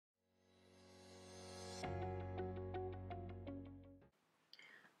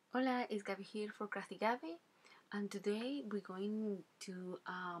Hola, it's Gabby here for Crafty Gabby, and today we're going to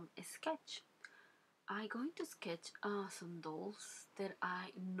sketch. I'm going to sketch some dolls that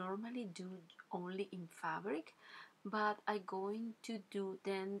I normally do only in fabric, but I'm going to do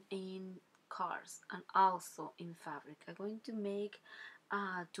them in cars and also in fabric. I'm going to make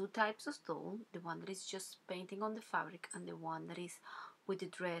two types of doll, the one that is just painting on the fabric and the one that is with the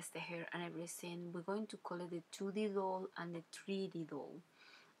dress, the hair and everything. We're going to call it the 2D doll and the 3D doll.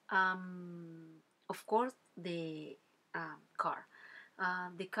 Of course, the car.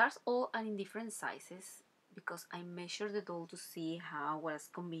 The cars all are in different sizes because I measured the doll to see how was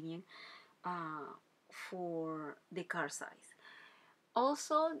convenient for the car size.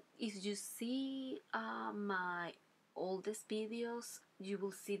 Also, if you see my oldest videos, you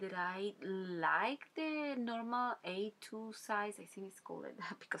will see that I like the normal A2 size. I think it's called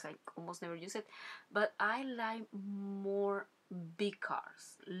that because I almost never use it, but I like more big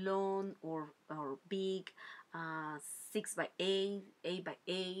cars, long or big, 6 by 8, 8 by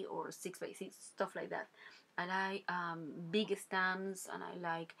 8, or 6 by 6, stuff like that. I like big stamps and I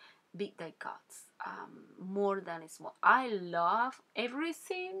like big die cuts more than small. I love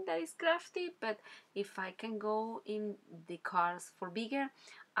everything that is crafty, but if I can go in the cars for bigger,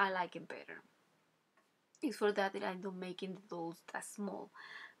 I like it better. It's for that that I don't making the dolls that small.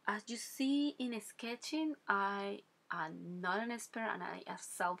 As you see in sketching, I am not an expert and I am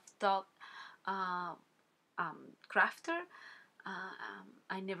self-taught uh, crafter.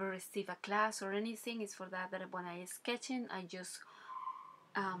 I never received a class or anything. It's for that that when I sketching, I just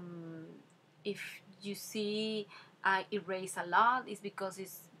um, if you see I erase a lot, it's because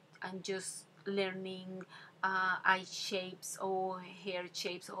I'm just learning eye shapes or hair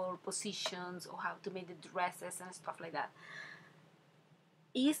shapes or positions or how to make the dresses and stuff like that.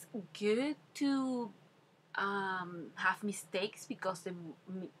 It's good to have mistakes because the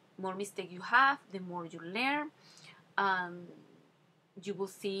more mistake you have, the more you learn. Um, you will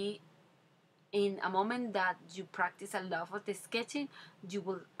see in a moment that you practice a lot of the sketching, you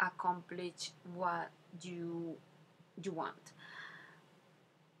will accomplish what you want.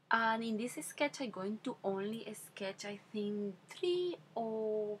 And in this sketch, I'm going to only sketch, I think, 3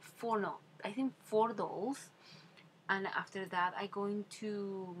 or 4, no, I think 4 dolls. And after that, I'm going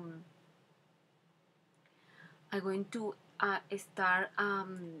to start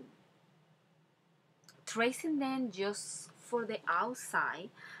tracing them just for the outside,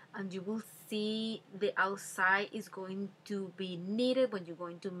 and you will see the outside is going to be needed when you're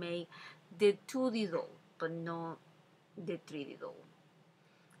going to make the 2D doll, but not the 3D doll.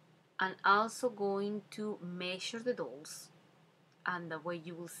 I'm also going to measure the dolls, and the way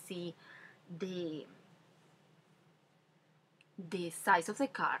you will see the size of the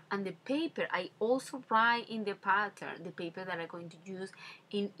card and the paper. I also write in the pattern the paper that I'm going to use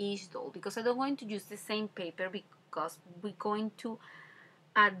in each doll, because I don't going to use the same paper because we're going to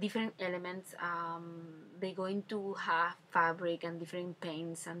add different elements. They're going to have fabric and different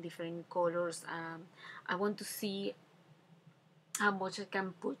paints and different colors. I want to see how much I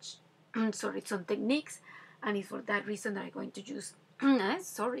can put sorry, some techniques, and it's for that reason that I'm going to use I'm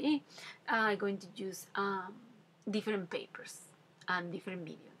going to use different papers and different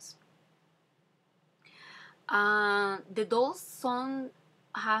mediums. The dolls some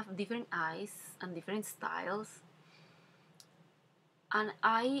have different eyes and different styles, and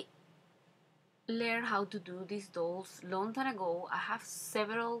I learned how to do these dolls long time ago. I have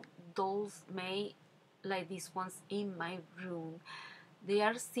several dolls made like these ones in my room. They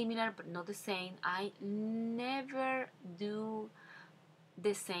are similar but not the same. I never do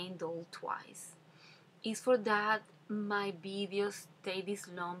the same doll twice. It's for that my videos take this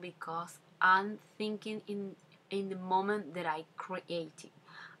long, because I'm thinking in the moment that I create it.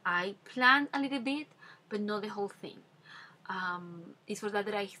 I plan a little bit, but not the whole thing. It's for that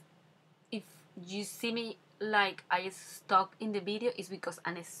if you see me like I stuck in the video, it's because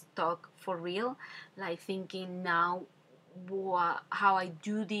I'm stuck for real, like thinking now how I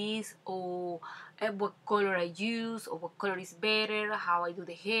do this, or what color I use, or what color is better, how I do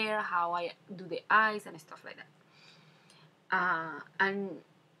the hair, how I do the eyes and stuff like that. And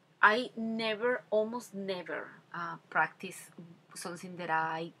I almost never practice something that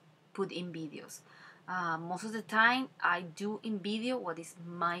I put in videos. Most of the time I do in video what is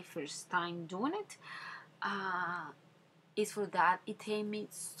my first time doing it. It's for that it takes me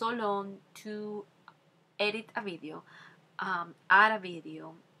so long to edit a video, add a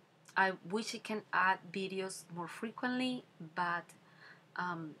video. I wish I can add videos more frequently, but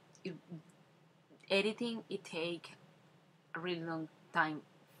um, it, editing it takes a really long time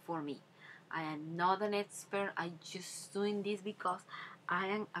for me. I am not an expert. I just doing this because I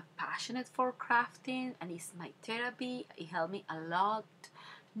am a passionate for crafting, and it's my therapy. It helped me a lot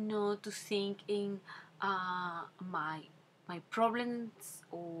not to think in my problems,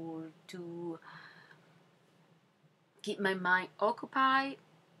 or to keep my mind occupied.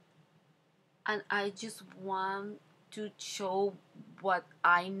 And I just want to show what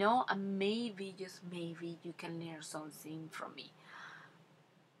I know, and maybe, just maybe, you can learn something from me.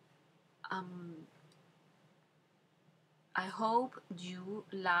 I hope you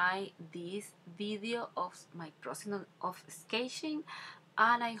like this video of my process of sketching,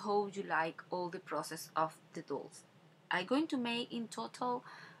 and I hope you like all the process of the dolls. I'm going to make in total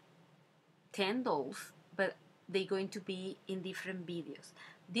 10 dolls, but they're going to be in different videos.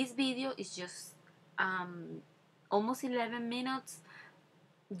 This video is just almost 11 minutes.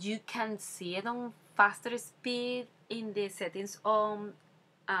 You can see it on faster speed in the settings on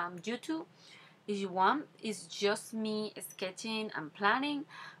YouTube. If you want, it's just me sketching and planning,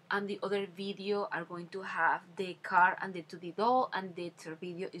 and the other video are going to have the card and the 2D doll, and the third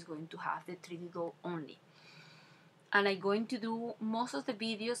video is going to have the 3D doll only. And I'm going to do most of the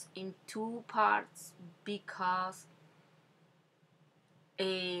videos in 2 parts, because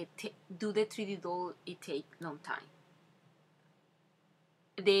do the 3D doll, it takes long time.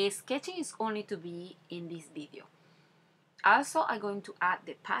 The sketching is only to be in this video. Also, I'm going to add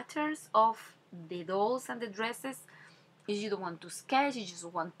the patterns of the dolls and the dresses. If you don't want to sketch, you just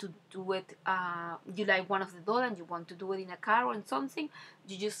want to do it, you like one of the dolls and you want to do it in a car or in something,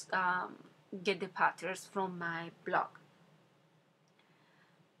 you just get the patterns from my blog.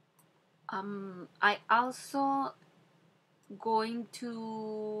 I also going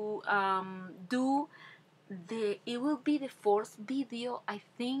to do it will be the 4th video, I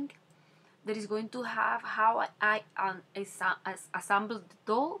think, that is going to have how I assembled the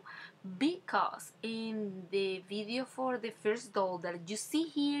doll, because in the video for the first doll that you see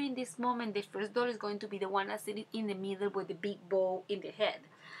here in this moment, the first doll is going to be the one that's sitting in the middle with the big bow in the head.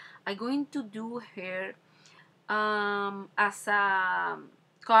 I'm going to do her as a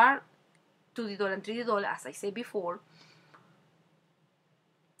card, 2D doll and 3D doll, as I said before,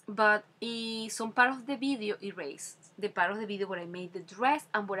 but some part of the video erased the part of the video where I made the dress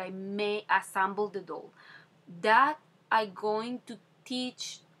and where I may assemble the doll. That I'm going to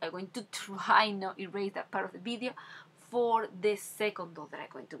try not erase that part of the video for the second doll that I'm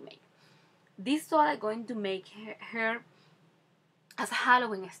going to make. This doll I'm going to make her as a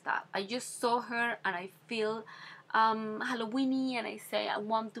Halloween style. I just saw her and I feel Halloweeny, and I say I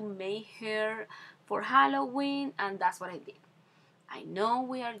want to make her for Halloween, and that's what I did. I know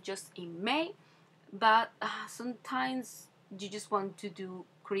we are just in May, but sometimes you just want to do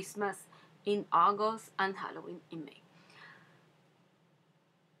Christmas in August and Halloween in May.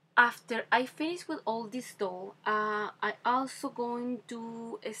 After I finish with all this doll, I also going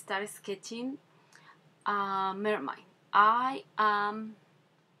to start sketching mermaid. I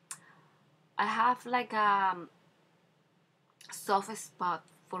have like a soft spot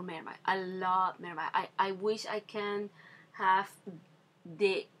for mermaid. I love mermaid. I wish I can have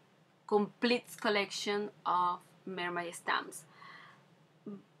the complete collection of mermaid stamps,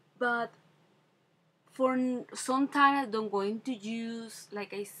 but for some time I don't going to use,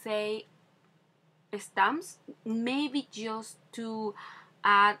 like I say, stamps. Maybe just to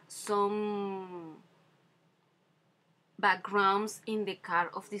add some backgrounds in the card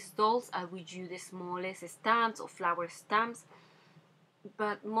of these dolls, I will use the smallest stamps or flower stamps,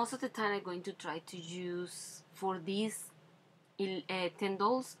 but most of the time I'm going to try to use for these 10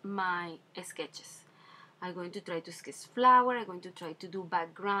 dolls my sketches. I'm going to try to sketch flower. I'm going to try to do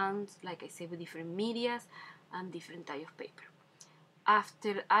backgrounds, like I said, with different medias and different type of paper.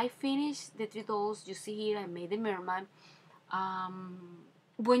 After I finish the 3 dolls, you see here I made the mermaid.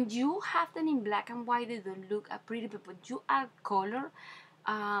 When you have them in black and white, they don't look pretty, but when you add color,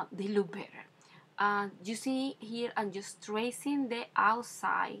 they look better. You see here I'm just tracing the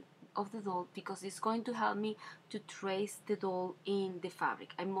outside of the doll, because it's going to help me to trace the doll in the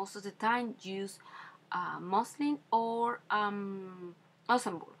fabric. I most of the time use muslin or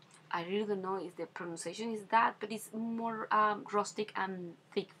ensemble. I really don't know if the pronunciation is that, but it's more rustic and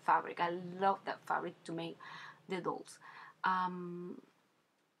thick fabric. I love that fabric to make the dolls.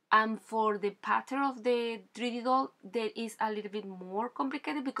 And for the pattern of the 3D doll, there is a little bit more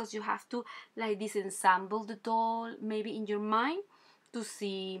complicated, because you have to like disassemble the doll maybe in your mind to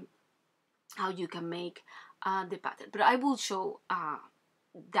see how you can make the pattern. But I will show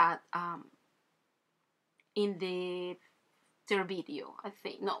that in the 3rd video, I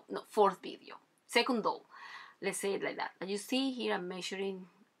think. No, 4th video. 2nd doll. Let's say it like that. And you see here I'm measuring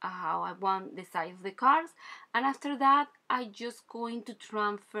how I want the size of the cards, and after that I just going to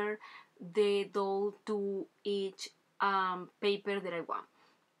transfer the doll to each paper that I want.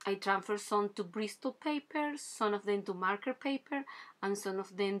 I transfer some to Bristol paper, some of them to marker paper, and some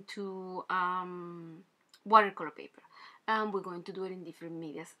of them to watercolor paper. And we're going to do it in different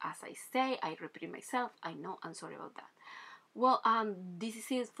medias. As I say, I repeat myself. I know, I'm sorry about that. Well, this is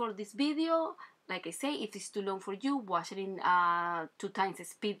it for this video. Like I say, if it's too long for you, watch it in 2 times the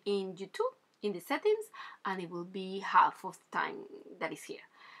speed in YouTube, in the settings, and it will be half of the time that is here.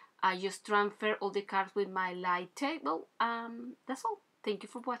 I just transfer all the cards with my light table. That's all. Thank you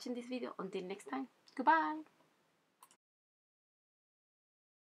for watching this video. Until next time. Goodbye.